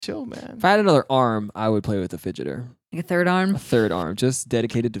Chill, man. If I had another arm, I would play with a fidgeter. Like a third arm. A third arm, just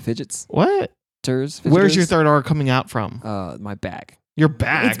dedicated to fidgets. What? Fidgeters. Where's your third arm coming out from? My back. Your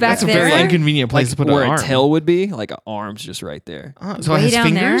back. It's back That's a very there? inconvenient place to put an where arm. a tail would be, like an arm's just right there. So it Way has down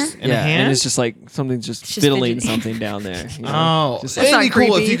fingers there? and a hand? and it's just like something just It's just fiddling fidgety. something down there. You know? Oh, Just- it'd That's be not cool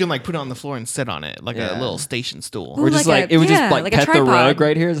if creepy. you can like put it on the floor and sit on it like a Yeah. little station stool. Ooh, Or just like like a- it would yeah, just like a pet the tripod. rug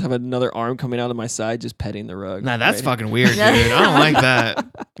right here. Just have another arm coming out of my side, just petting the rug. Nah, that's right fucking weird, dude. I don't like that.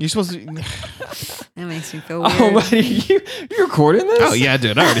 You're supposed to. That makes me feel weird. Oh, buddy, you recording this? Oh yeah,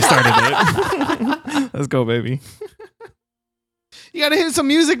 dude. I already started it. Let's go, baby. You gotta hit some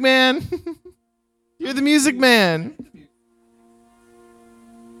music, man. You're the music man.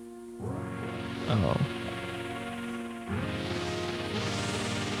 Oh.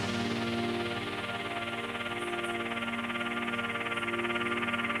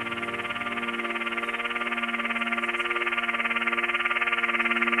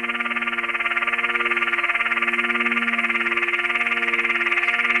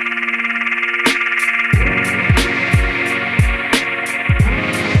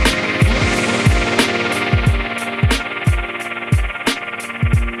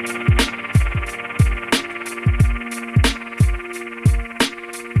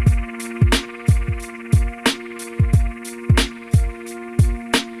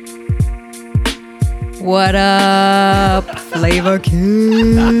 What up, Flavor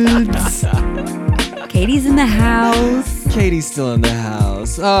Kids? Katie's in the house. Katie's still in the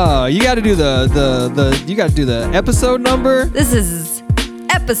house. Oh, you got to do the you got to do the episode number. This is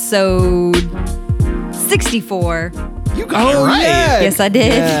episode 64. You got it right. Yes, I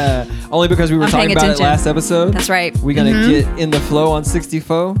did. Yeah. Only because we were I'm talking paying about attention. it last episode. That's right. We gonna get in the flow on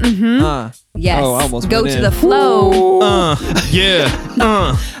 64. Yes. Oh, I almost Go went to in. the flow. Yeah.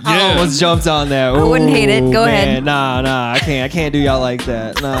 I almost jumped on that. I wouldn't hate it. Ooh, Go man. ahead. Nah, I can't do y'all like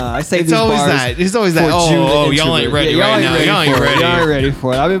that. Nah, I saved It's these always bars that. It's always that. for Oh, June the y'all ain't introvert. ready Yeah, right now. Y'all ain't for it. ready. Y'all ain't ready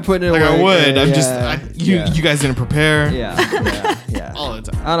for it. I've been putting it Like work. I would. I'm Yeah, just. yeah. You guys didn't prepare. Yeah. All the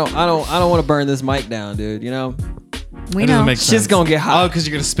time. I don't want to burn this mic down, dude. You know, We That doesn't know. make shit's sense. gonna get Oh, hot. because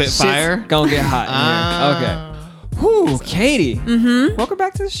you're gonna spit Shit's fire. gonna get hot in here. Okay. Whew, Katie. Mm-hmm. Welcome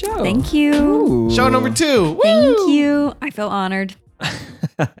back to the show. Thank you. Ooh. Show number 2. Thank you. I feel honored.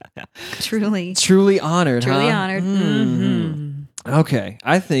 Truly. Truly honored. Truly huh? honored. Mhm. Okay,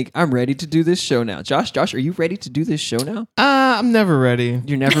 I think I'm ready to do this show now. Josh, are you ready to do this show now? I'm never ready.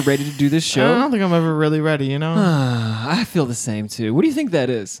 You're never ready to do this I show? don't think I'm ever really ready, you know? I feel the same too. What do you think that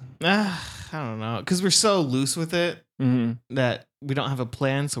is? I don't know. Because we're so loose with it Mm-hmm. that we don't have a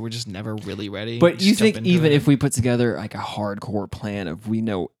plan, so we're just never really ready. But We you just jump think into even it. if we put together like a hardcore plan of we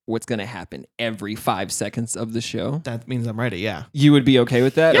know what's going to happen every 5 seconds of the show, that means I'm ready, yeah. you would be okay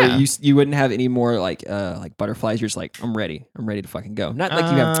with that? Yeah. Or you wouldn't have any more like butterflies? You're just like, I'm ready to fucking go. Not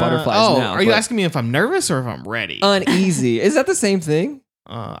like you have butterflies now. Are you but asking me if I'm nervous or if I'm ready? uneasy? Is that the same thing?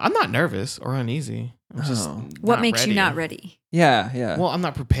 I'm not nervous or uneasy. I'm just Oh. What not makes you ready. not ready? Yeah. Well, I'm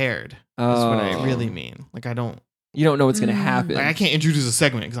not prepared. That's what I really mean. Like I don't. You don't know what's going to happen. Like I can't introduce a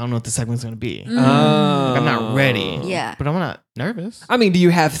segment because I don't know what the segment's gonna be. Mm. Oh. Like, I'm not ready. Yeah. But I'm not nervous. I mean, do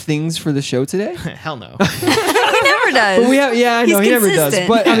you have things for the show today? Hell no. He never does. But we have, yeah, I know He's he never does. consistent.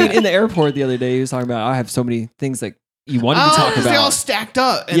 But I mean, in the airport the other day, he was talking about I have so many things like you wanted to talk 'cause about. they all stacked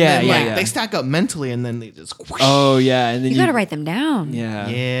up. And Yeah, then, yeah, like, yeah. They stack up mentally and then they just. Whoosh. Oh yeah, and then you got to write them down. Yeah.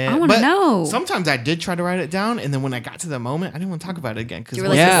 Yeah. I wanna But know. Sometimes I did try to write it down, and then when I got to the moment, I didn't want to talk about it again because You it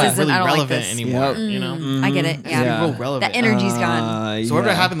were wasn't like, this like, really isn't- I don't like relevant this. anymore. Yep. You know. I get it. It's Yeah. not real relevant. That energy's gone. So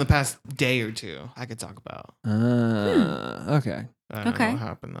whatever yeah. happened the past day or two, I could talk about. Okay. I don't Okay. know what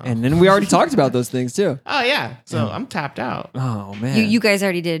happened though. And then we already talked about those things too. oh yeah, so I'm tapped out. Oh man. You guys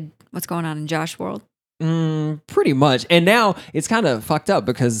already did what's going on in Josh world. Pretty much. And now it's kind of fucked up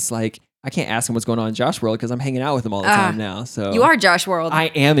because like I can't ask him what's going on in Josh World because I'm hanging out with him all the time now. So You are Josh world. I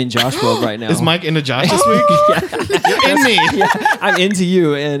am in Josh World right now. Is Mike into Josh this week? You're in me. Yeah, I'm into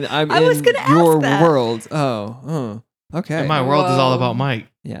you and I'm I in was gonna ask your that. world. Oh, okay. And my world is all Whoa. about Mike.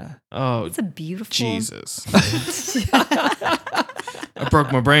 Yeah. Oh It's a beautiful. Jesus! I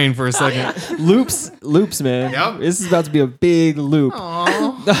broke my brain for a second. Loops, man. Yep. This is about to be a big loop.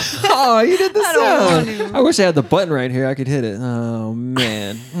 Aww. Oh, you did the I don't want sound. to. I wish I had the button right here. I could hit it. Oh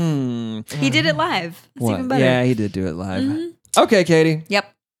man. He did it live. That's What? even better. Yeah, he did do it live. Mhm. Okay, Katie. Yep.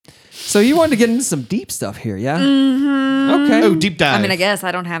 So you wanted to get into some deep stuff here, yeah? Mm-hmm. Okay. Oh, deep dive. I mean, I guess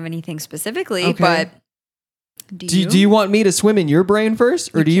I don't have anything specifically, Okay. but do you? Do you want me to swim in your brain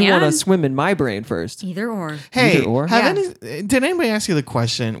first, or You do you want to can. swim in my brain first? Either or. Hey, Either or? have Yeah. did anybody ask you the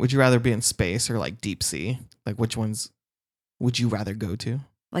question? Would you rather be in space or like deep sea? Like which ones would you rather go to?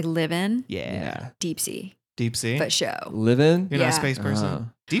 Like live in Yeah. deep sea. Deep sea. for sure. Living? You're not a Yeah. space person. Uh-huh.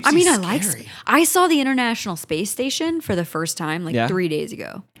 Deep I sea. mean, I like. I saw the International Space Station for the first time like Yeah. 3 days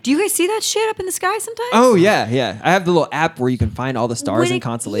ago. Do you guys see that shit up in the sky sometimes? Oh, yeah. I have the little app where you can find all the stars When and it-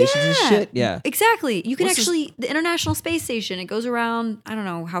 constellations and yeah. shit. Yeah. Exactly. You can What's this- actually, the International Space Station, it goes around, I don't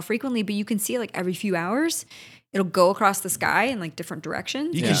know how frequently, but you can see it like every few hours. It'll go across the sky in like different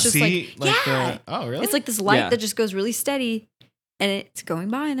directions. You Yeah. can It's just see like yeah. the. Oh, really? It's like this light Yeah. that just goes really steady and it's going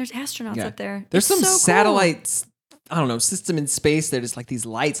by and there's astronauts Yeah. up there. There's It's some so cool. satellites, I don't know, system in space that is like these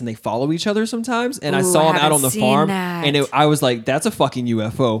lights and they follow each other sometimes. And I Ooh, saw I them out haven't on the seen farm that. and I was like, that's a fucking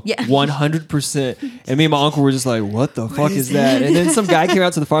UFO. Yeah. 100%. And me and my uncle were just like, what the fuck is is that? that? And then some guy came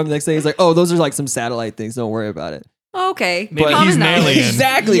out to the farm the next day. He's like, oh, those are like some satellite things. Don't worry about it. Okay. Maybe Common he's an knowledge. alien.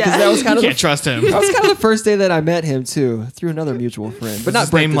 Exactly. Because Yeah. that was kind of Can't trust him. that was kind of the first day that I met him too, through another mutual friend, but not his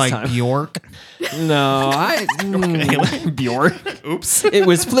Brett name this like time. Bjork. No, Bjork. Oops. It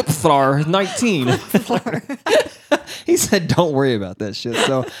was Flip Thar 19. He said, "Don't worry about that shit."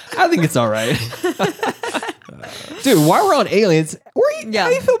 So I think it's all right. Dude, while we're on aliens, Yeah. how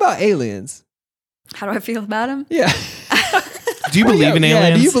do you feel about aliens? How do I feel about him? Yeah. Do you believe in Yeah,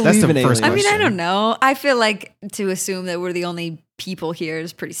 aliens? do you That's believe the in first aliens? I mean, I question. don't know. I feel like to assume that we're the only people here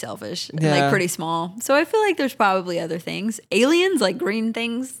is pretty selfish and Yeah. like pretty small. So I feel like there's probably other things. Aliens, like green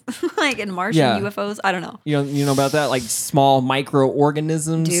things, like in Martian Yeah. UFOs. I don't know. You know about that? Like small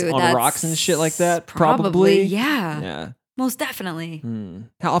microorganisms Dude, on that's rocks and shit like that? Probably. Yeah. Yeah. Most definitely. Hmm.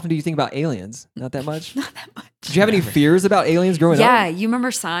 How often do you think about aliens? Not that much? Not that much. Did you have any fears about aliens growing Yeah, up? you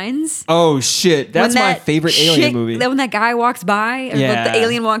remember Signs? Oh shit. That's When my that favorite alien chick- movie. When that guy walks by, or Yeah. the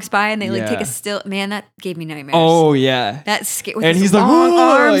alien walks by and they like take Yeah. a still. Man, that gave me nightmares. Oh yeah. That's scary. With And his he's like, long "Whoa,"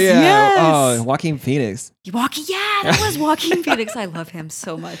 arms. yeah. Yes. Oh, Joaquin Phoenix. That was Joaquin Phoenix. I love him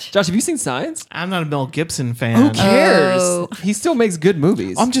so much. Josh, have you seen Signs? I'm not a Mel Gibson Who fan. cares? Oh. He still makes good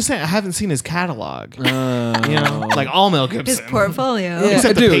movies. I'm just saying I haven't seen his catalog. Oh. You know, like all Mel His Gibson. portfolio. Yeah,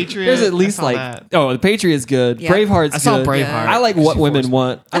 Except The dude, Patriot. there's at I least saw like that. The Patriot's good. Yeah. Braveheart's I saw good. Braveheart. I like What She Women forced-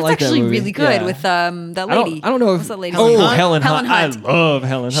 Want. I That's like that actually movie. really good Yeah. with that lady. I don't know if What's that lady? Oh, Hunt? Helen Helen Hunt. Hunt. I love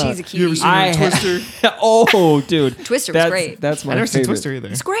Helen Hunt. She's a cutie. Twister? Oh, dude. Twister was great. That's my I never seen favorite. Twister either.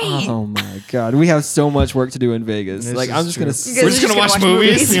 It's great. Oh my god, we have so much work to do in Vegas. This Like is I'm just gonna. true. You guys We're are just just gonna watch gonna watch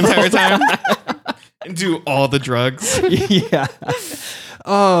movies movies. the entire time and do all the drugs. Yeah.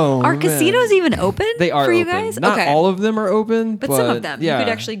 Oh. Are man. casinos even open? They are for you open. guys. Not okay, all of them are open, but some of them Yeah. you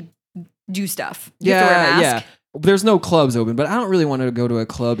could actually do stuff. You have to wear a mask. Yeah. There's no clubs open, but I don't really want to go to a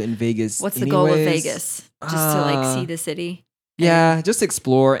club in Vegas. What's the goal of anyways. Vegas? Just to like see the city. Yeah, just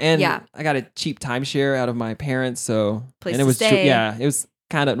explore. And Yeah. I got a cheap timeshare out of my parents, so Place and to it was stay. yeah, it was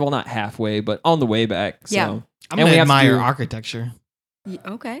kind of not halfway, but on the way back. So. Yeah. I'm And gonna we have to admire do- architecture.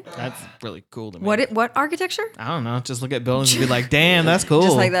 Okay. That's really cool to me. What architecture? I don't know. Just look at buildings and be like, "Damn, that's cool."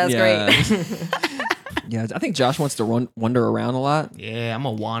 Just like that's Yeah. great. Yeah, I think Josh wants to wander around a lot. Yeah, I'm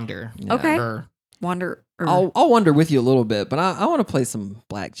a wander. Yeah. Okay. Her. Wander. I'll wander with you a little bit, but I want to play some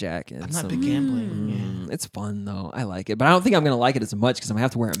blackjack and I'm not some. big gambling. It's fun though. I like it, but I don't think I'm gonna like it as much because I'm gonna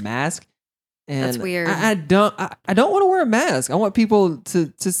have to wear a mask. And That's weird. I don't want to wear a mask. I want people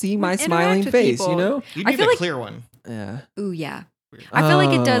to see my Interact smiling with face. people. You know? You I need feel a like- clear one. Yeah. Ooh yeah. I feel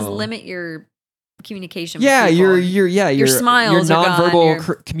like it does Oh. limit your communication. with Yeah, people. your smiles your are gone, nonverbal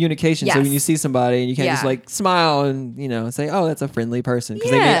your- communication. So when Yes. you see somebody and you can't just Yeah. like smile and say, "Oh, that's a friendly person,"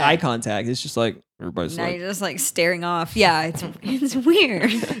 because they made Yeah. eye contact. It's just like everybody's Now like, you're just like staring off. Yeah, it's weird.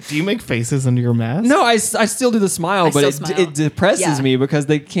 Do you make faces under your mask? "No, I still do the smile, I but still it smile. depresses Yeah. me because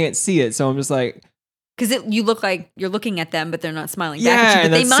they can't see it. So I'm just like, Because you look like you're looking at them, but they're not smiling yeah, back at you.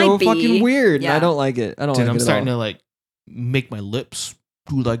 and But they that's might so be. fucking weird. And Yeah. I don't like it. I don't Dude, like I'm it starting at to all. like make my lips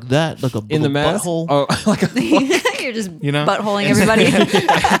do like that, like a In the little mask. butthole. Oh, like a You're just You know? buttholing And- everybody.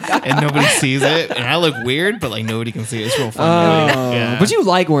 and nobody sees it, and I look weird, but like nobody can see it. It's real Oh, fun. Yeah. but you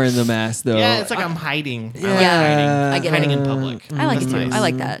like wearing the mask though. yeah, it's like I'm hiding. I like Yeah. hiding. I get hiding it. in public. I like That's it too. nice. I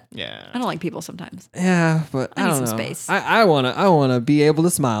like that. Yeah. I don't like people sometimes. Yeah, but I I, need don't some know. space. I wanna be able to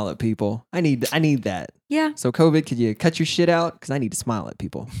smile at people. I need that. Yeah. So COVID, could you cut your shit out? Because I need to smile at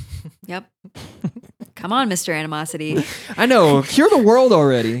people. Yep. Come on, Mr. Animosity. I know. Cure the world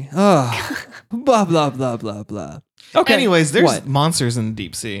already. Ugh. Blah blah blah blah blah. Okay. Anyways, there's What? monsters in the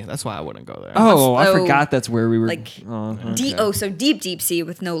deep sea. That's why I wouldn't go there. Oh, I Oh, forgot that's where we were. like, Oh, okay. So deep sea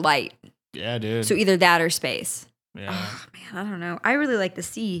with no light. Yeah, dude. So either that or space. yeah. Oh, man, I don't know. I really like the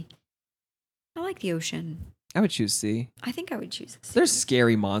sea. I like the ocean. I would choose sea. I think I would choose the sea. There's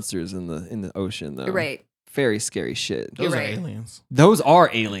scary monsters in the ocean though. You're right. Very scary shit. Those you're are right. aliens. Those are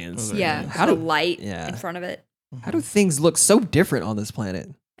aliens. Those are Yeah. aliens. How the do- light yeah. in front of it. How do things look so different on this planet?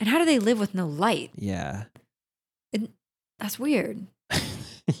 And how do they live with no light? Yeah. That's weird.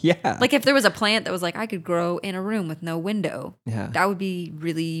 Yeah. Like if there was a plant that was like I could grow in a room with no window, yeah. that would be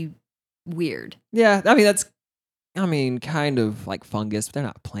really weird. Yeah. I mean, kind of like fungus, but they're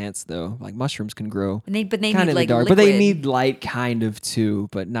not plants though. Like mushrooms can grow And they kind need of like in the dark, liquid. but they need light kind of too,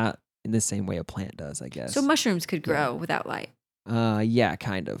 but not in the same way a plant does, I guess. So mushrooms could grow without light. Yeah,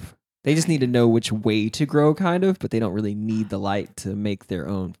 kind of. They just need to know which way to grow, kind of, but they don't really need the light to make their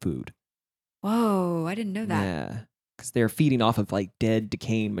own food. Whoa, I didn't know that. Yeah, because they're feeding off of like dead,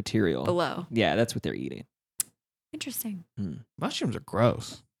 decaying material. Below. Yeah, that's what they're eating. Interesting. Mushrooms are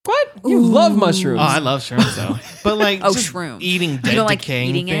gross. What? You love Ooh. mushrooms? Oh, I love shrooms though. But like, Oh, just shrooms. eating You dead don't like decaying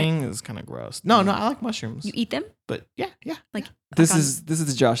eating it? thing is kind of gross. No, I like mushrooms. You eat them? But yeah. Like This on- is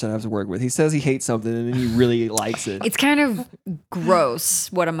the Josh that I have to work with. He says he hates something and then he really likes it. It's kind of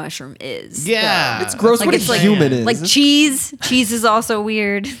gross what a mushroom is. Yeah. though. It's gross Like what it's a like- human is. Like cheese. Cheese is also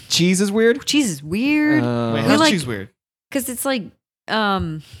weird. Cheese is weird. Cheese is weird. Wait, We how's like- cheese weird? Because it's like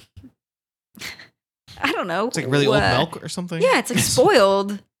I don't know. It's like really old Uh, milk or something. Yeah, it's like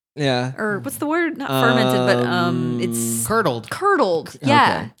spoiled. Yeah. Or what's the word? Not fermented, but it's Curdled. curdled.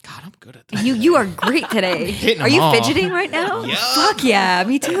 Yeah. God, I'm good at that. You are great today. hitting Are you them all. fidgeting right now? Yeah. Fuck yeah,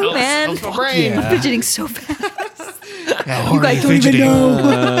 me too, Helps- man. helps my brain. I'm fidgeting so fast. Yeah, You guys horny don't even fidgeting.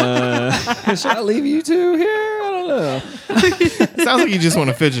 know. Should I leave you two here? I don't know. Sounds like you just want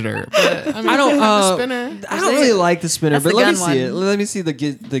a fidgeter. But, I mean, I don't. the spinner. I don't really like the spinner, That's but the let me gun see it. one. Let me see the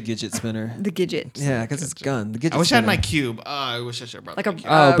Gidget spinner. The Gidget. Yeah, because it's gun. The Gidget I wish I had spinner. my cube. Oh, I wish I should have brought Like my a- cube.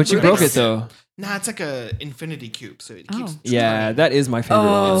 Oh, but you Rubik's? broke it though. Nah, it's like a infinity cube, so it keeps. Oh. Yeah, that is my favorite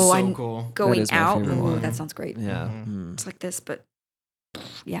Oh, It's so I'm cool. going is my out. favorite Ooh, one. that sounds great. one. Yeah. Mhm. Mm. It's like this, but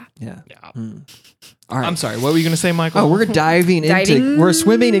yeah. Yeah. Yeah. Mm. All right. I'm sorry. What were you gonna say, Michael? Oh, we're diving into. Diving We're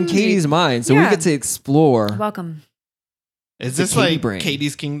swimming in Katie's mind, so we Yeah. get to explore. Welcome. Is the this Katie like brain.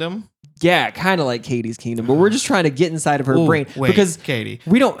 Katie's kingdom? Yeah, kind of like Katie's kingdom, but we're just trying to get inside of her Ooh, brain wait, because Katie,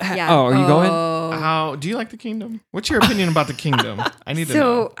 we don't. Yeah. Oh, are you going? how do you like the kingdom? What's your opinion about the kingdom? I need to know.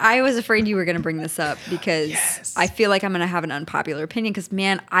 So I was afraid you were going to bring this up because Yes. I feel like I'm going to have an unpopular opinion because,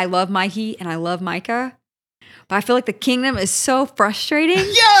 man, I love Mikey and I love Micah. But I feel like the kingdom is so frustrating.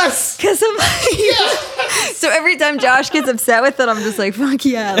 Yes. Because I'm like, so every time Josh gets upset with it, I'm just like, fuck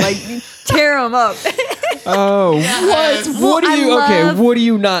yeah, like tear him up. Oh, Yes. what? Well, What do I you? love- What do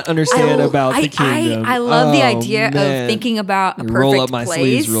you not understand about the kingdom? I love the Oh, idea man. of thinking about a You perfect roll up my place.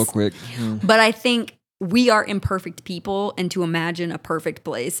 sleeves real quick. But I think we are imperfect people, and to imagine a perfect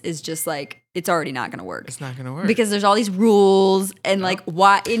place is just like it's already not going to work It's not gonna work because there's all these rules and like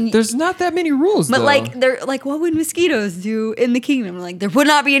why in. There's not that many rules, But though. like they're like, what would mosquitoes do in the kingdom? Like there would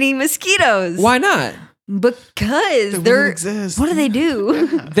not be any mosquitoes. why not? Because They they're. wouldn't exist. What do they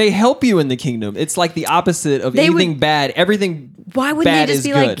do? They help you in the kingdom. It's like the opposite of They anything would- bad. Everything. Why wouldn't bad they is just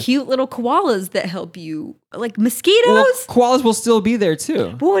be like good. cute little koalas that help you? Like mosquitoes? Well, koalas will still be there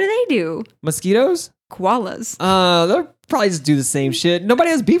too. Well, what do they do? Mosquitoes? Koalas. They'll probably just do the same shit. Nobody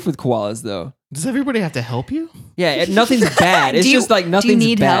has beef with koalas though. Does everybody have to help you? Yeah, nothing's bad. It's Do you- just like do you nothing's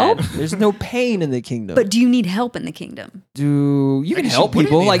need bad. help? There's no pain in the kingdom. But do you need help in the kingdom? do you I can guess you help wouldn't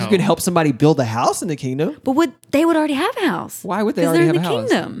people? need Like you can help. help somebody build a house in the kingdom. But they would already have a house. Why would they 'Cause already they're have in a the house?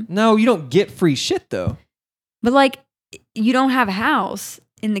 kingdom. No, you don't get free shit though. But like, you don't have a house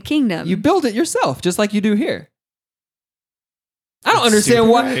in the kingdom. You build it yourself, just like you do here. I don't That's understand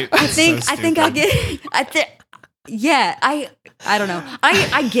stupid, why. right? I It's think so I think I stupid. get. Yeah, I don't know.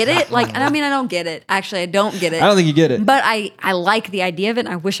 I get it. Like, and I mean, I don't get it. Actually, I don't get it. I don't think you get it. But I like the idea of it. And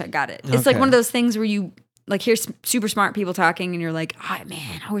I wish I got it. It's like Okay. one of those things where you like hear super smart people talking, and you're like, oh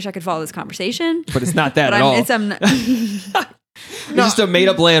man, I wish I could follow this conversation. But it's not that But at all. I'm not. It's just a made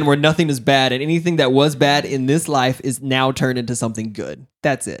up land where nothing is bad, and anything that was bad in this life is now turned into something good.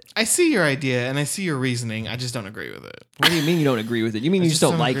 That's it. I see your idea and I see your reasoning. I just don't agree with it. What do you mean you don't agree with it? You mean I you just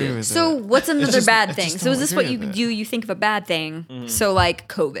don't like agree it? with So it. what's another just- bad I thing? just So is don't this what agree you with it. do? You think of a bad thing. Mhm. So like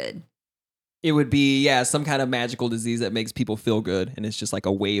COVID. It would be some kind of magical disease that makes people feel good, and it's just like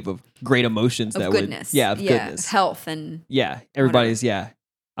a wave of great emotions Of that goodness. would goodness. Health and Everybody's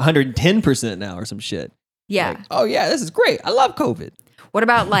 110% now or some shit. yeah. Like, oh yeah, this is great. I love COVID. What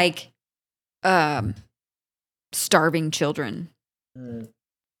about like starving children?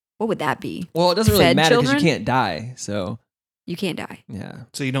 What would that be? Well, it doesn't really Fed matter because you children? can't die. So You can't die. yeah,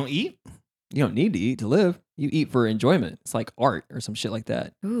 So you don't eat? you don't need to eat to live. You eat for enjoyment. It's like art or some shit like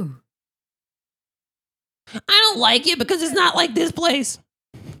that. Ooh. I don't like it because it's not like this place.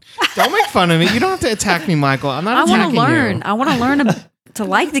 Don't make fun of me. You don't have to attack me, Michael. I'm not I want attacking to learn. you. I want to learn to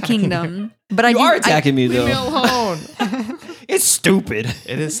like the kingdom. But You are I attacking me Leave me though. alone. It's stupid.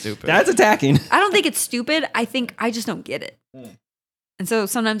 It is stupid. That's attacking. I don't think it's stupid. I think I just don't get it. And so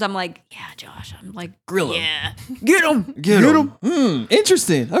sometimes I'm like, yeah, Josh, I'm like, Grill 'em. yeah, get him. Get him.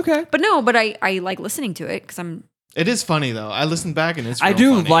 Interesting. Okay. But no, but I like listening to it because I'm. It is funny though. I listened back and it's. I real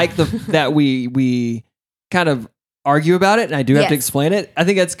do funny. like that we kind of argue about it, and I do have to Yes. explain it. I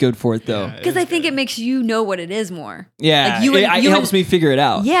think that's good for it though. Yeah, Because I think it makes you know what it is more. Yeah, Like, you it, and- it you helps and- me figure it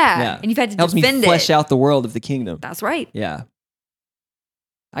out. Yeah. And you've had to helps me defend flesh it. out the world of the kingdom. That's right. Yeah,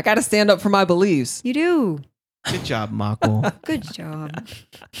 I got to stand up for my beliefs. You do. Good job, Mako. Good job.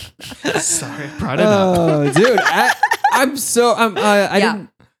 Sorry, I brought it up. Oh, dude, I'm so I Yeah. didn't.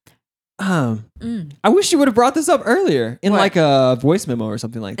 Mm. I wish you would have brought this up earlier in What? like a voice memo or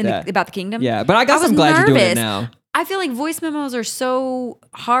something like And that. about the kingdom? Yeah, but I guess I was I'm glad you're doing it nervous. now. I feel like voice memos are so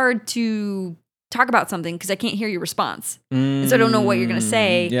hard to talk about something because I can't hear your response. And so I don't know what you're going to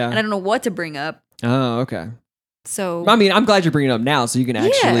say. Yeah. And I don't know what to bring up. Oh, okay. So, I mean, I'm glad you're bringing it up now, so you can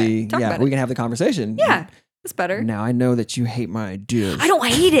actually, talk about we it. can have the conversation. yeah, that's better. Now I know that you hate my ideas. I don't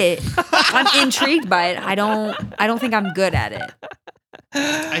hate it. I'm intrigued by it. I don't think I'm good at it.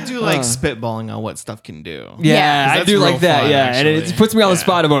 I do like spitballing on what stuff can do. Yeah, Yeah. 'Cause I that's do real like that. fun, Yeah, and it actually. puts me on the Yeah.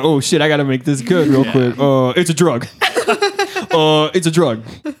 spot about, oh shit, I got to make this good real Yeah. quick. It's a drug. It's a drug.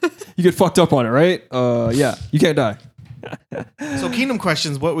 You get fucked up on it, right? Yeah, you can't die. So, Kingdom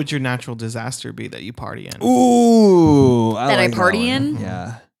questions: what would your natural disaster be that you party in? Ooh, That I like party one. in?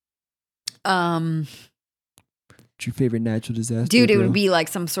 Yeah. Um, What's your favorite natural disaster? dude, it bro? would be like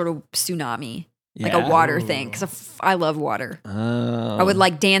some sort of tsunami, like Yeah. a water thing. Because I love water. Oh. I would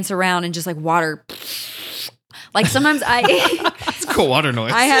like dance around and just like water. Like sometimes I It's a cool water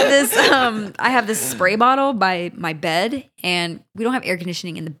noise. I have this spray bottle by my bed, and we don't have air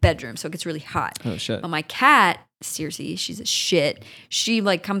conditioning in the bedroom, so it gets really hot. Oh shit. But my cat, Circe, she's a shit. She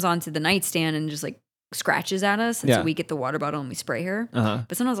like comes onto the nightstand and just like scratches at us, and Yeah. so we get the water bottle and we spray her. Uh-huh.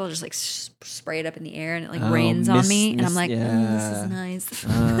 But sometimes I'll just like spray it up in the air, and it like Oh, rains on me, and I'm miss- like, yeah. this is nice.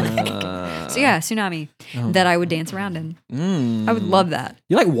 Uh, So yeah, tsunami oh. that I would dance around in. Mm. I would love that.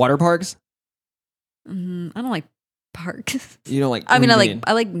 You like water parks? I don't like parks. You don't like? I mean, what I do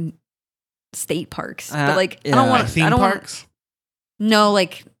you like state parks, Uh, but like yeah. I don't like want theme I don't want parks. no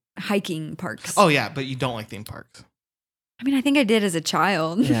like hiking parks. Oh yeah, but you don't like theme parks. I mean, I think I did as a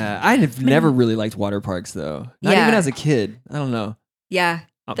child. Yeah, I have never really liked water parks though. Not Yeah. even as a kid. I don't know. Yeah,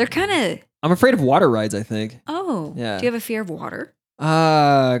 they're kind of. I'm afraid of water rides. I think. Oh, Yeah. Do you have a fear of water?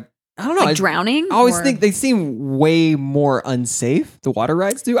 I don't know. Like drowning? I always or- think they seem way more unsafe. The water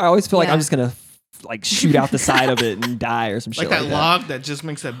rides do. I always feel like Yeah. I'm just gonna like shoot out the side of it and die or some shit Like like that that. log that just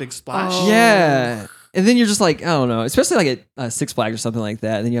makes that big splash. Oh. Yeah. And then you're just like, I don't know, especially like at Six Flags or something like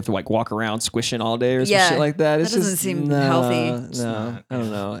that. And then you have to like walk around squishing all day or some Yeah. shit like that. That It's doesn't just, seem no, healthy. No, It's not. I don't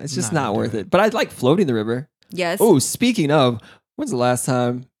know. It's just Not not do worth it. it. But I like floating the river. Yes. Oh, speaking of, when's the last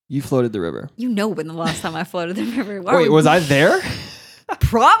time you floated the river? You know when the last time I floated the river? Why Wait, would- was I there?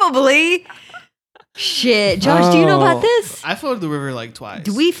 Probably. Shit, Josh, do you know Oh. about this? I floated the river like twice.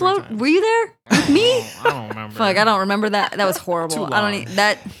 Do we 3 float? times. Were you there with me? Oh, I don't remember. Fuck, I don't remember that. That was horrible. Too I don't. long.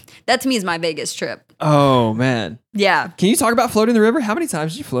 That to me is my biggest trip. Oh man. Yeah. Can you talk about floating the river? How many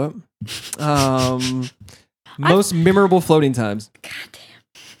times did you float? Most memorable floating times. God damn.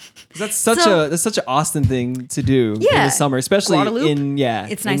 'Cause That's such an Austin thing to do in Yeah. the summer, especially Guadalupe. in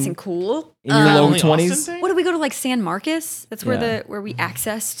It's nice and cool. in your Is that low only Austin 20s. thing? What did we go to like San Marcos? That's where Yeah. where we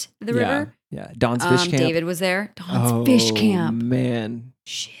accessed the Yeah, river. yeah. Don's fish camp. David was there. Don's fish camp. Man,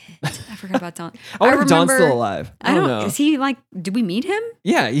 Shit, I forgot about Don. I wonder if Don's remember- still alive. I don't know. Is he like? Did we meet him?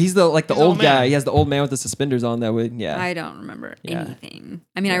 Yeah, he's the He's old old guy. man. He has the old man with the suspenders on. That would yeah. I don't remember Yeah. anything.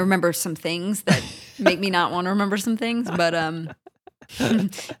 I mean, I remember some things that make me not want to remember some things, but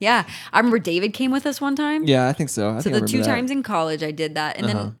yeah, I remember David came with us one time. Yeah, I think so. I So think I the two remember that. times in college, I did that, and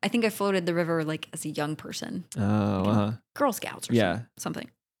Uh-huh. then I think I floated the river like as a young person, Oh, uh-huh. Girl Scouts or Yeah. something.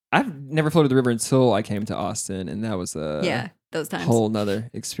 I've never floated the river until I came to Austin, and that was a Yeah, those times. whole nother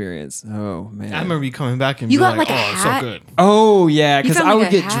experience. Oh man. I remember you coming back and You be got like, like a "Oh, it's hat? so good." Oh yeah, You because found I like would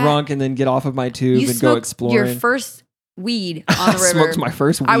a get hat? drunk and then get off of my tube You and go smoked exploring. your first weed on I the river. smoked my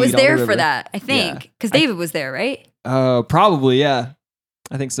first weed. I was on the there for river. that, I think, because David was there, right? Probably yeah.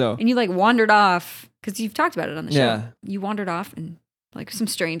 I think so. And you like wandered off because you've talked about it on the show. Yeah. You wandered off and like some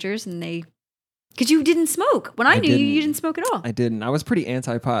strangers, and they because you didn't smoke. When I, I knew you, didn't. you didn't smoke at all. I didn't. I was pretty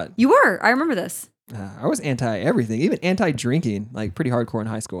anti-pot. You were. I remember this I was anti-everything, even anti-drinking, like pretty hardcore in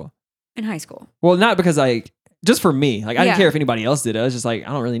high school. in high school. Well, not because just for me. Like I didn't Yeah. care if anybody else did it. I was just like,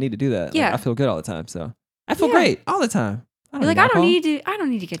 I don't really need to do that. Like, Yeah. I feel good all the time. So I feel Yeah. great all the time. You're like, I don't alcohol.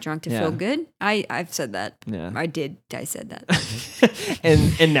 need to get drunk to Yeah. feel good. I've said that. Yeah. I said that.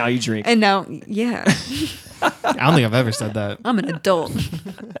 and now you drink. And now, yeah, I don't think I've ever said that. I'm an adult.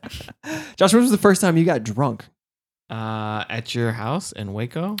 Josh, when was the first time you got drunk? At your house in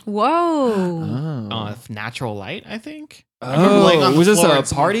Waco. Whoa. Natural light, I think. I remember laying on the was this floor a and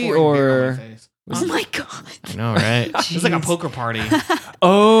someone party pouring beer on my or? face. Oh my God. I know, right? It was like a poker party.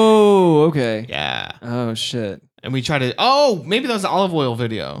 Oh, okay. Yeah. Oh shit. And we tried to. Oh, maybe that was the olive oil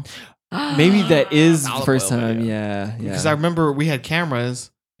video. Maybe that is the Olive first oil time. video. Yeah. Because I remember we had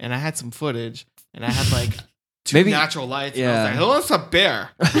cameras and I had some footage and I had like two Maybe- natural lights. yeah. And I was like, oh, it's a bear.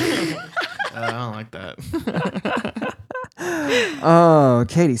 I don't like that. Oh,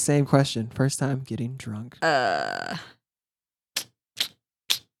 Katie, same question. First time getting drunk. I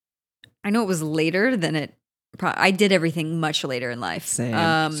know it was later than it. I did everything much later in life.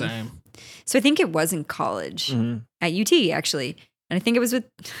 Same. Same. So I think it was in college Mhm. at UT actually, and I think it was with.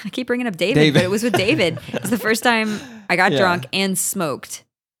 I keep bringing up David, but it was with David. It was the first time I got Yeah. drunk and smoked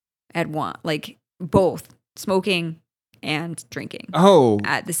at one, like both smoking and drinking Oh,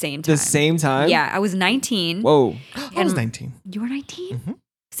 at the same time. the same time? Yeah, I was 19. Whoa. I was And- 19. You were 19. Mhm.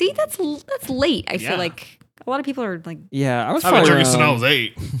 See, that's late. I feel Yeah. like a lot of people are like, Yeah, I was I've been probably drinking since I around- was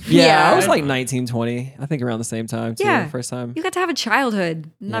 8. Yeah, Yeah. I was like 19, 20. I think around the same time too. Yeah. First time. you got to have a childhood,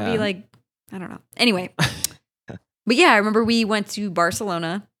 not Yeah. be like, I don't know. Anyway, but yeah, I remember we went to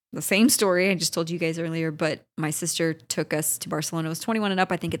Barcelona. The same story I just told you guys earlier, but my sister took us to Barcelona. It was 21 and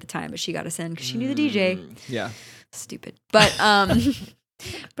up, I think, at the time, but she got us in because she knew the DJ. Yeah. Stupid. But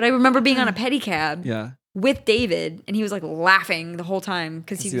but I remember being on a pedicab Yeah. with David, and he was like laughing the whole time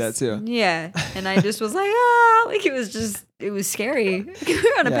because I he see was, that too. Yeah, and I just was like, like it was scary. We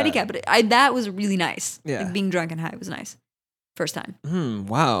were on a Yeah. pedicab, but that was really nice. Yeah. Like being drunk and high was nice. First time.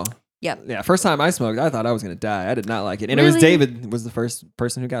 Wow. Yep. Yeah, first time I smoked, I thought I was gonna die. I did not like it, and it was Really? David was the first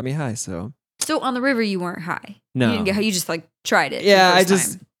person who got me high. So So on the river, you weren't high. No. you didn't get high. You just like tried it. yeah, the I first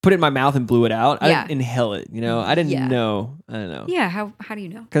just time. put it in my mouth and blew it out. I Yeah. didn't inhale it. You know, I didn't Yeah. know. I don't know. Yeah. How do you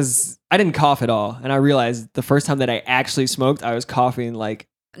know? Because I didn't cough at all, and I realized the first time that I actually smoked, I was coughing like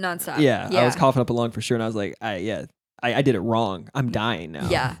Nonstop. I was coughing up a lung for sure, and I was like, I did it wrong. I'm dying now.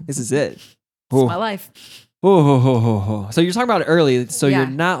 Yeah. This is it. It's Oh. my life. Oh. So you're talking about it early. So Yeah. you're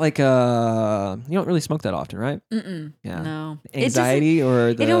not like you don't really smoke that often, right? Mm-mm. Yeah. No. It doesn't- Anxiety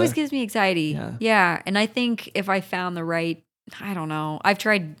or the It always gives me anxiety. Yeah. Yeah. And I think if I found the right, I don't know. I've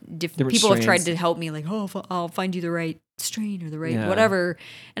tried Different people have tried strains. to help me, like, I'll find you the right strain or the right Yeah. whatever.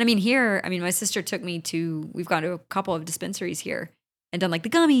 And I mean, here, my sister took me we've gone to a couple of dispensaries here and done like the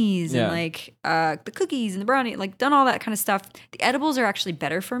gummies Yeah. and like the cookies and the brownie, like done all that kind of stuff. The edibles are actually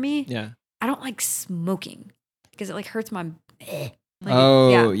better for me. Yeah. I don't like smoking because it like hurts my. Like, Oh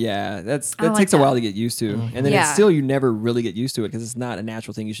yeah. yeah, I that don't takes like a while that. to get used to, Mhm. and then Yeah. it's still you never really get used to it because it's not a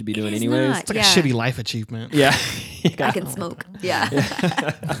natural thing you should be doing is anyways. not. It's like Yeah. a shitty life achievement. Yeah, I can smoke. Yeah.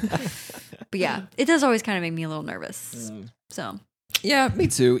 But yeah, it does always kind of make me a little nervous. So Yeah, me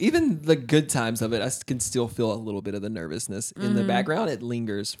too. Even the good times of it, I can still feel a little bit of the nervousness in the Mhm. background. It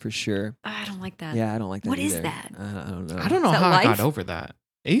lingers for sure. I don't like that. Yeah, I don't like that. What is either. that? I don't know. I don't know Is that how I life? got over that.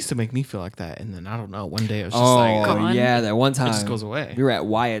 It used to make me feel like that. And then I don't know. One day it was just Oh like, gone. yeah, that one it time just goes away. we were at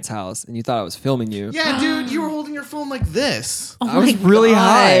Wyatt's house and you thought I was filming you. Yeah, dude, you were holding your phone like this. Oh I was my really God.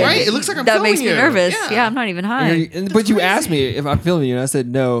 high. Right? It looks like I'm that filming makes me you. nervous. Yeah. Yeah, I'm not even high. But you asked me if I'm filming you, and I said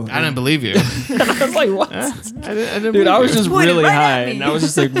no. I didn't believe you. I was like, what? I didn't Dude, believe I was you. just Pointed really right at high, me. and I was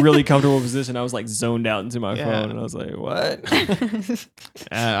just like really comfortable position. I was like zoned out into my Yeah. phone, and I was like, "What?"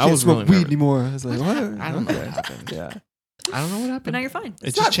 I was really weed nervous. anymore. I was like, "What?" I don't know what Okay. happened. Yeah, I don't know what happened. But now you're fine. It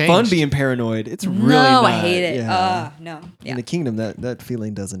it's just not changed. fun being paranoid. It's really no, not. I hate it. Yeah. No. In Yeah. the kingdom, that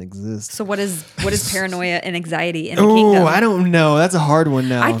feeling doesn't exist. So what is paranoia and anxiety in the Oh, kingdom? I don't know. That's a hard one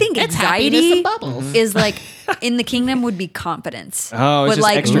now. I think It's happiness anxiety and bubbles. is like in the kingdom would be confidence. Oh, it's but just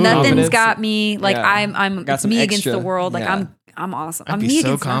like extra nothing's confidence. got me. Like Yeah. I'm Got it's some me against extra. the world. Like Yeah. I'm awesome. I'd I'm be me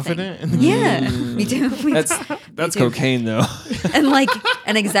so against nothing. confident. In the Yeah, Mm. me too. Me That's too. that's too. cocaine though. And like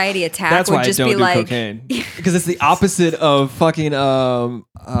an anxiety attack That's would why I just don't be do like cocaine because it's the opposite of fucking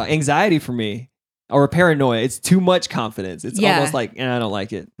anxiety for me or paranoia. It's too much confidence. It's Yeah. almost like I don't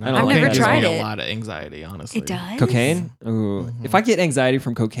like it. I don't I've like never it. tried gives me it. a lot of anxiety, honestly. it does. Cocaine. Ooh. Mhm. If I get anxiety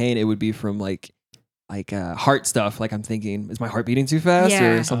from cocaine, it would be from like heart stuff. Like I'm thinking, is my heart beating too fast Yeah.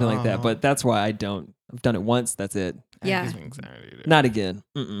 or something like that? Oh. But that's why I don't. I've done it once. That's it. That Yeah. gives me anxiety, dude. Not again.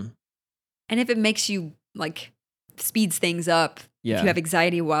 Mm-mm. And if it makes you like speeds things up, Yeah. if you have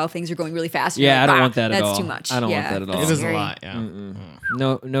anxiety while things are going really fast, you're Yeah, like, I don't "Ah, want that at that's all. too much. I don't want Yeah, that at all. that's It is scary. a lot, yeah. Mm-mm.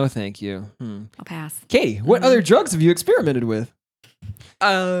 Mm. No, thank you. I'll pass. Katie, what Mhm. other drugs have you experimented with?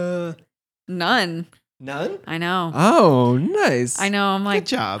 None. None. I know. Oh, nice. I know. I'm like,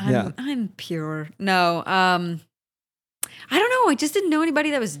 Good job. Yeah. I'm pure. No. I don't know. I just didn't know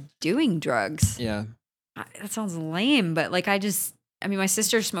anybody that was doing drugs. Yeah. That sounds lame, but like my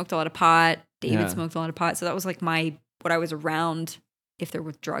sister smoked a lot of pot. David Yeah. smoked a lot of pot. So that was like what I was around if there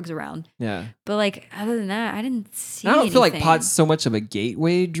were drugs around. Yeah. But like other than that, I didn't see I don't feel like anything. pot's so much of a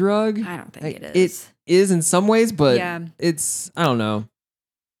gateway drug. I don't think Like, it is. It is in some ways, but Yeah. it's, I don't know.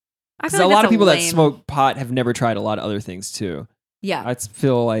 I Because feel a like lot that's of people that lame- smoke pot have never tried a lot of other things too. Yeah. I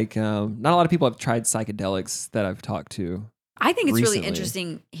feel like not a lot of people have tried psychedelics that I've talked to. I think it's really recently.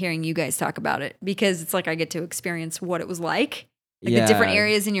 interesting hearing you guys talk about it because it's like I get to experience what it was like the Yeah. different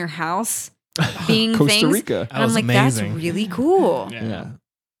areas in your house being Costa things. Rica. And I'm like, amazing. that's really cool. Yeah.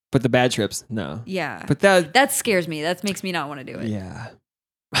 But the bad trips, no. Yeah. But that, Scares me. That makes me not want to do it. yeah.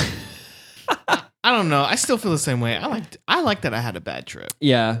 I don't know. I still feel the same way. I like that I had a bad trip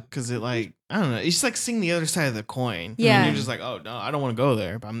Yeah. because it like I don't know. It's just like seeing the other side of the coin. Yeah. And you're just like, oh no, I don't want to go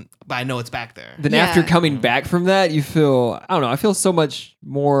there, but I know it's back there. Then Yeah. after coming back from that, you feel, I don't know, I feel so much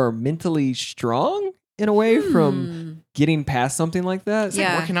more mentally strong in a way from getting past something like that. It's like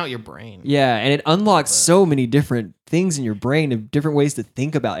Yeah. working out your brain. Yeah, and it unlocks so many different things in your brain of different ways to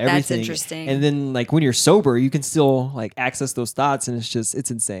think about everything. That's interesting. And then like when you're sober, you can still like access those thoughts and it's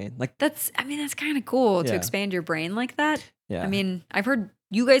insane. Like That's kind of cool to Yeah. expand your brain like that. yeah. I mean, I've heard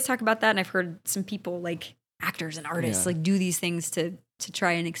you guys talk about that and I've heard some people like actors and artists Yeah. like do these things to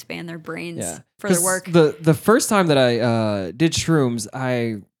try and expand their brains Yeah. for their 'Cause work. The first time that I did shrooms,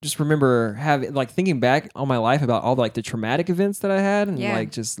 I just remember having like thinking back on my life about all like the traumatic events that I had and Yeah.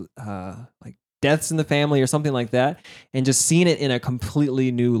 like just like deaths in the family or something like that, and just seeing it in a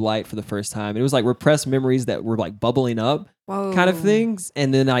completely new light for the first time. It was like repressed memories that were like bubbling up kind of Whoa. things,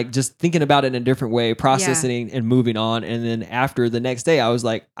 and then like just thinking about it in a different way, processing and moving on. And then after the next day, I was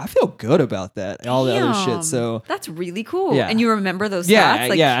like, I feel good about that and all the other Damn. shit. So That's really cool. Yeah. And you remember those yeah, thoughts?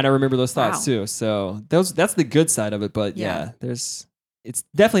 Like, yeah, and I remember those thoughts wow. too. So that's the good side of it. But Yeah. yeah, it's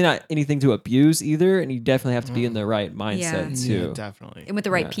definitely not anything to abuse either, and you definitely have to be in the right mindset Yeah. too. Yeah, definitely. And with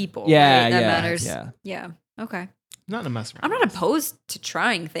the right Yeah. people. Yeah, right? That yeah, matters. yeah. Yeah. Okay. Not in a mess around. I'm not opposed to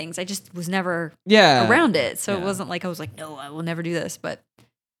trying things. I just was never Yeah, around it. So it yeah. wasn't like I was like, no, I will never do this. But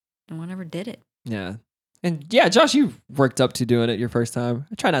no one ever did it. yeah, and yeah, Josh, you worked up to doing it your first time.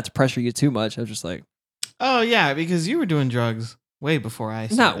 I try not to pressure you too much. I was just like, Oh yeah, because you were doing drugs way before I.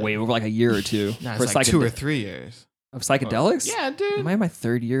 not started. way over like a year or two No, for it's like 2 or 3 years. of psychedelics. Yeah, dude. Am I in my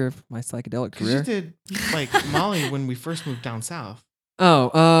third year of my psychedelic Because you career? did like Molly when we first moved down south.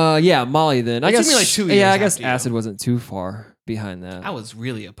 Oh, yeah, Molly. Then I It took guess me like 2 Yeah, years I guess after you. acid wasn't too far behind that. I was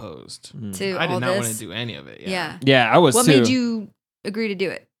really opposed. Mm. To I all did not want this. to do any of it. Yeah. Yeah, I was What too. made you agree to do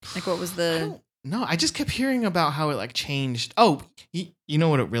it? Like, what was I the. don't know. I just kept hearing about how it like changed. Oh, you know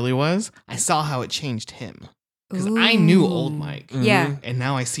what it really was? I saw how it changed him because I knew old Ooh. Mike, Mhm. Yeah. and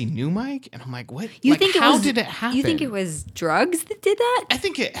now I see new Mike, and I'm like, what? You like, think it how was- did it happen? You think it was drugs that did that? I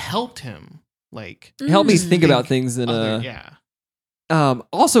think it helped him. Like, Help me Mm. think about things in other, a. yeah.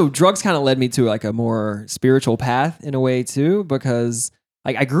 Also, drugs kind of led me to like a more spiritual path in a way too, because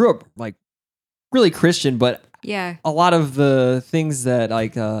like I grew up like really Christian, but Yeah. a lot of the things that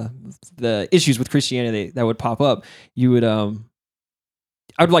like the issues with Christianity that would pop up, you would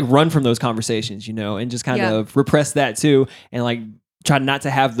I would like run from those conversations, you know, and just kind Yeah. of repress that too, and like try not to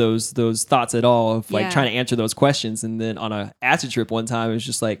have those thoughts at all of like Yeah. trying to answer those questions. And then on a acid trip one time, it was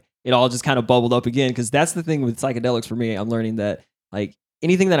just like it all just kind of bubbled up again, because that's the thing with psychedelics for me. I'm learning that like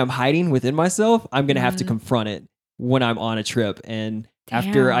anything that I'm hiding within myself, I'm gonna have to Mhm. confront it when I'm on a trip, and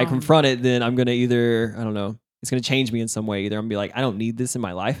after I Damn. confront it, then I'm gonna either, I don't know, it's gonna change me in some way. Either I'm gonna be like, I don't need this in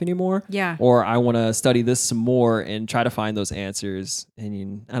my life anymore, Yeah. or I want to study this some more and try to find those answers.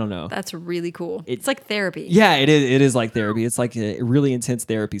 And I don't know. That's really cool. It- It's like therapy. Yeah, it is. It is like therapy. It's like a really intense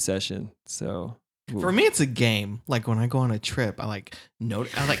therapy session. So For me, it's a game. Like when I go on a trip, I like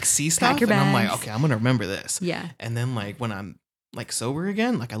see stuff, your and I'm like, bags. okay, I'm gonna remember this. Yeah. And then like when I'm like sober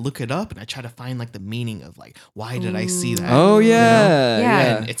again, like I look it up and I try to find like the meaning of like why did I see that? oh You know? yeah,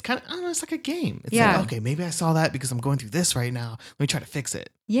 Yeah. And it's kind of, I don't know, it's like a game. It's Yeah. like, okay, maybe I saw that because I'm going through this right now. Let me try to fix it.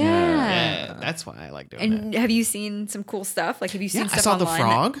 Yeah. Yeah, that's why I like doing And it. have you seen some cool stuff? Like, have you seen Yeah, I stuff saw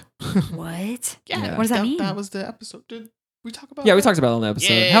online? the frog. What? Yeah. What does that mean? That was the episode. Did we talk about Yeah, we that? talked about it on the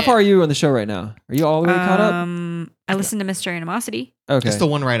episode. Yeah. How far are you on the show right now? Are you all the way caught up? I listened to Mystery Animosity. Okay. It's the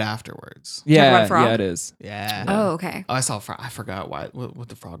one right afterwards. yeah, about frog? yeah, it is. Yeah. Oh, okay. Oh, I saw a frog. I forgot what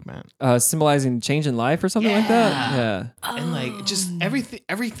the frog meant. Symbolizing change in life or something like that. Yeah. Yeah. And like just Oh.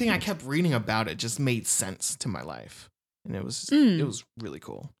 everything I kept reading about it just made sense to my life. And it was really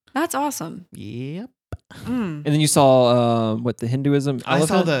cool. That's awesome. Yep. Mm. And then you saw the Hinduism. I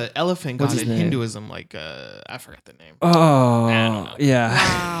saw elephant? the elephant What's god his in name? Hinduism, like I forgot the name. Oh, I don't know. yeah.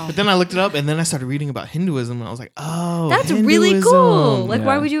 Wow. But then I looked it up and then I started reading about Hinduism and I was like, oh, That's really cool. Hinduism. Like,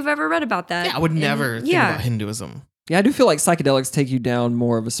 why Yeah. would you have ever read about that? Yeah, I would in- never think yeah. about Hinduism. Yeah, I do feel like psychedelics take you down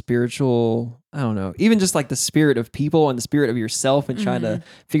more of a spiritual, I don't know, even just like the spirit of people and the spirit of yourself and trying to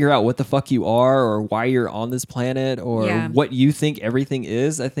figure out what the fuck you are or why you're on this planet or Yeah. what you think everything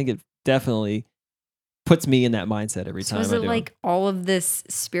is. I think it definitely puts me in that mindset every So time is I it do like all of this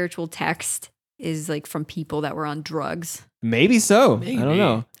spiritual text is like from people that were on drugs? Maybe so. I Maybe. don't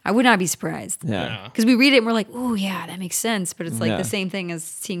know. I would not be surprised. Yeah. Because we read it and we're like, oh, yeah, that makes sense. But it's like Yeah. the same thing as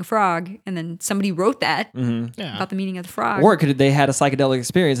seeing a frog. And then somebody wrote that hmm Yeah. about the meaning of the frog. Or could they had a psychedelic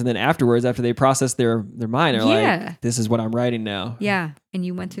experience and then afterwards, after they processed their mind, they're Yeah. like, this is what I'm writing now. yeah. And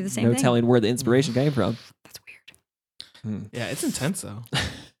you went through the same No thing. telling where the inspiration came from. That's weird. Yeah, it's intense though.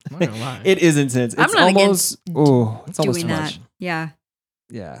 I'm not gonna lie. It is intense. I'm It's not almost, it's almost Doing too that. much. Yeah.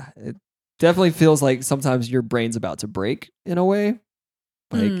 Yeah. It definitely feels like sometimes your brain's about to break in a way.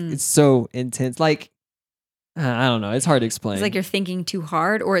 Like it's so intense. Like, I don't know. It's hard to explain. It's like you're thinking too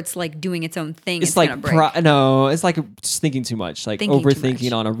hard or it's like doing its own thing. It's gonna like, break. no, it's like just thinking too much, like Thinking too overthinking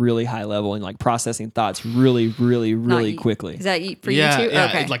much. on a really high level and like processing thoughts really, really, really you. quickly. Is that for yeah, you too? yeah.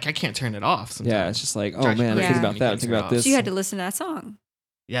 Okay. Like I can't turn it off. Sometimes. Yeah, it's just like, oh Drives man, me I think crazy about when you that, I can't think turn it about off. this. so you had to listen to that song.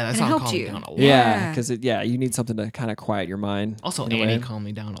 Yeah, that And it song helped calmed me you. down a lot. Yeah, Yeah. because you need something to kind of quiet your mind. Also, in a Annie way. calmed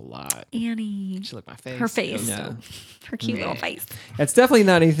me down a lot. Annie. She licked my face. Her It face. was Yeah. dope. Her cute little Yeah. face. It's definitely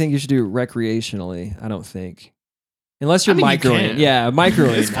not anything you should do recreationally, I don't think. Unless you're I mean, you microing. can. Yeah, It's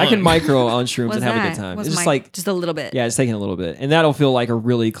microing. I can fun. micro on shrooms What's and have a that? good time. What's It's just my- like, just a little bit. yeah, it's taking a little bit. And that'll feel like a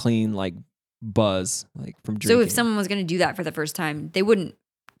really clean, like, buzz, like from drinking. So if someone was going to do that for the first time, they wouldn't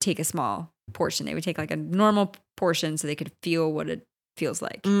take a small portion. They would take like a normal portion so they could feel what it feels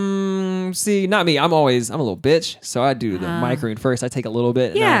like. See, not me. I'm a little bitch. So I do the Ah. microing first. I take a little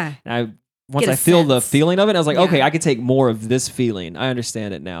bit. Yeah. And I once Get a I feel the sense. feeling of it, I was like, Yeah. okay, I could take more of this feeling. I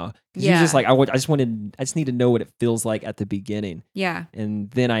understand it now. 'Cause you Yeah. just like, I just need to know what it feels like at the beginning. Yeah. And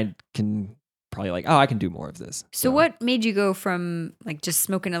then I can probably like, oh, I can do more of this. So what made you go from like just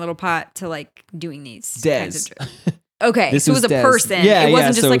smoking a little pot to like doing these Des. kinds of drugs? Okay, This so it was was a Des. person. Yeah, it wasn't yeah,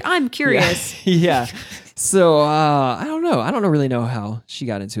 just so- like I'm curious. Yeah. So I don't know. I don't really know how she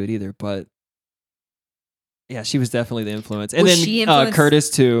got into it either, but yeah, she was definitely the influence. And Was then she influenced- Curtis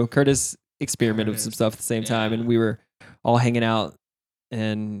too. Curtis experimented with some Curtis. stuff at the same time, Yeah. and we were all hanging out.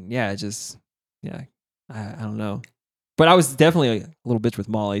 And yeah, I don't know. But I was definitely a little bitch with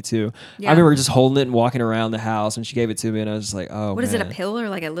Molly too. Yeah. I remember just holding it and walking around the house, and she gave it to me, and I was just like, oh, What is it? A man. pill or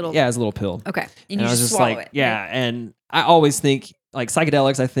like a little? Yeah, it's a little pill. Okay. And And you I was just just swallow like, it. yeah. right? And I always think like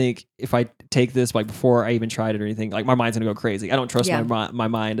psychedelics. I think if I take this like before I even tried it or anything, like my mind's gonna go crazy. I don't trust Yeah. my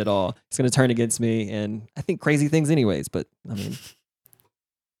mind at all. It's gonna turn against me, and I think crazy things anyways. But I mean,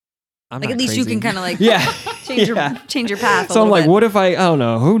 I'm Like not at least you crazy. can kind of like yeah change yeah. your change your path. a So I'm little like, bit. what if I don't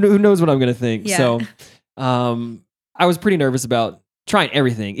know who knows what I'm gonna think. Yeah. So, I was pretty nervous about trying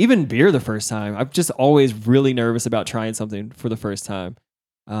everything, even beer the first time. I'm just always really nervous about trying something for the first time.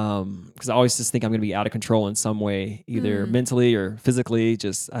 Because I always just think I'm gonna be out of control in some way, either mentally or physically.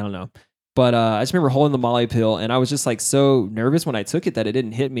 Just I don't know. But I just remember holding the Molly pill, and I was just like so nervous when I took it that it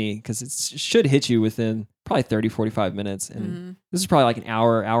didn't hit me because it should hit you within probably 30, 45 minutes. And Mhm. this is probably like an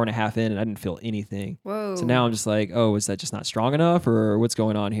hour and a half in, and I didn't feel anything. Whoa. So now I'm just like, oh, is that just not strong enough, or what's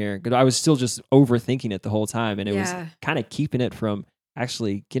going on here? Because I was still just overthinking it the whole time, and it was Yeah. kind of keeping it from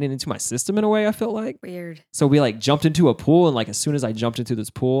actually getting into my system in a way. I felt like. Weird. So we like jumped into a pool, and like as soon as I jumped into this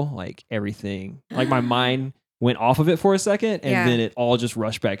pool, like everything, like my mind went off of it for a second, and Yeah. then it all just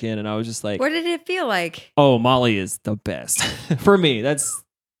rushed back in, and I was just like, What did it feel like? oh, Molly is the best for me. That's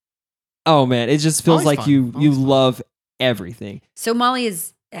oh man, it just feels Molly's like fun. you Molly's fun. love everything. So Molly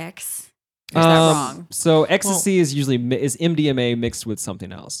is X. Or is that wrong? So ecstasy is usually is MDMA mixed with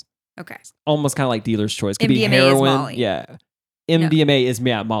something else. Okay. Almost kind of like dealer's choice. Could be MDMA is heroin. Molly. Yeah. MDMA is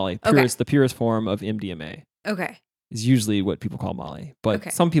Molly. Okay. Purest, the purest form of MDMA Okay. is usually what people call Molly. But Okay.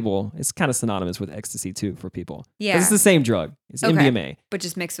 some people, it's kind of synonymous with ecstasy too for people. 'Cause Yeah. It's the same drug. It's Okay. MDMA. But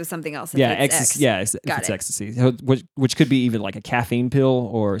just mixed with something else. if Yeah, it's ecstasy. X. Yeah, if Got it's it. ecstasy, So, which could be even like a caffeine pill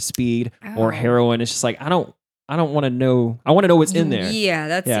or speed Oh. or heroin. It's just like I don't want to know. I want to know what's in there. Yeah,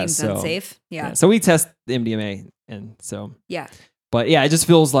 that Yeah, seems so- unsafe. Yeah. So we test the MDMA, and so Yeah. But yeah, it just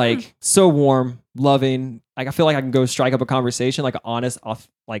feels like so warm, loving. Like I feel like I can go strike up a conversation, like an honest,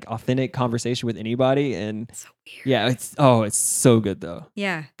 authentic conversation with anybody. And So weird. yeah, it's so good though.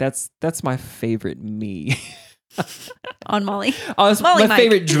 Yeah. That's my favorite me. On Molly. Oh, it's Molly my Mike.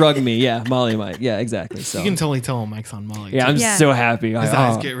 favorite drug me. Yeah, Molly Mike. Yeah, exactly. So You can totally tell when Mike's on Molly. yeah, I'm Yeah. so happy. His I-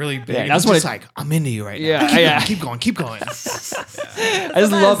 eyes oh. get really big. Yeah, and that's he's what just it- like, I'm into you right now. Yeah, Keep yeah. going, keep going, keep going. I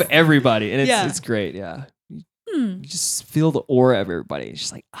just love everybody, and Yeah. it's great. Yeah, Hmm. you just feel the aura of everybody. It's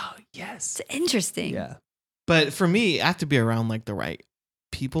just like, oh yes, It's interesting. yeah. But for me, I have to be around like the right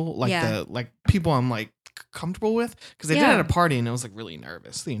people, like Yeah. the people I'm like comfortable with because they did it Yeah. at a party and I was like really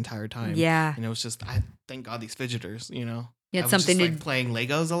nervous the entire time. Yeah. And it was just thank God these fidgeters, You I had was something just, to. like playing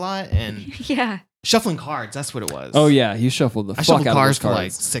Legos a lot and Yeah. shuffling cards. That's what it was. Oh yeah, you shuffled the I fuck shuffled out cards of for those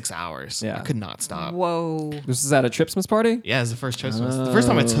like cards. 6 hours. Yeah. I could not stop. Whoa. This is at a Tripsmas party. Yeah, it was the first Christmas. The first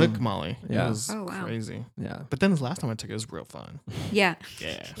time I took Molly. Yeah. It was Oh, wow. crazy. Yeah. But then the last time I took it was real fun. Yeah.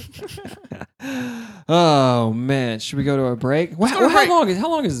 Yeah. Oh man, should we go to a break? Let's go to a break. How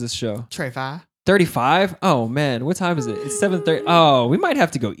long is this show? Trey Fi. 35? Oh man, what time is it? It's 7:30. Oh, we might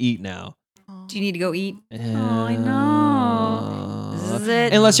have to go eat now. Do you need to go eat? Oh, I know. This is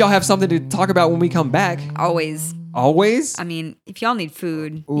it. Unless y'all have something to talk about when we come back. Always. Always? I mean, if y'all need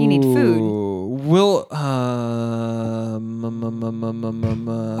food, you need food. Ooh, We'll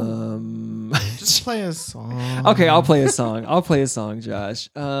Just play a song. Okay, I'll play a song. I'll play a song, Josh.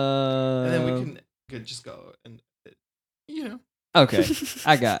 And then we can just go and Okay,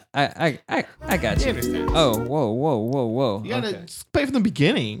 I got you. understand. Oh, whoa. You gotta Okay. just play from the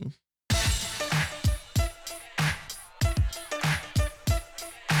beginning.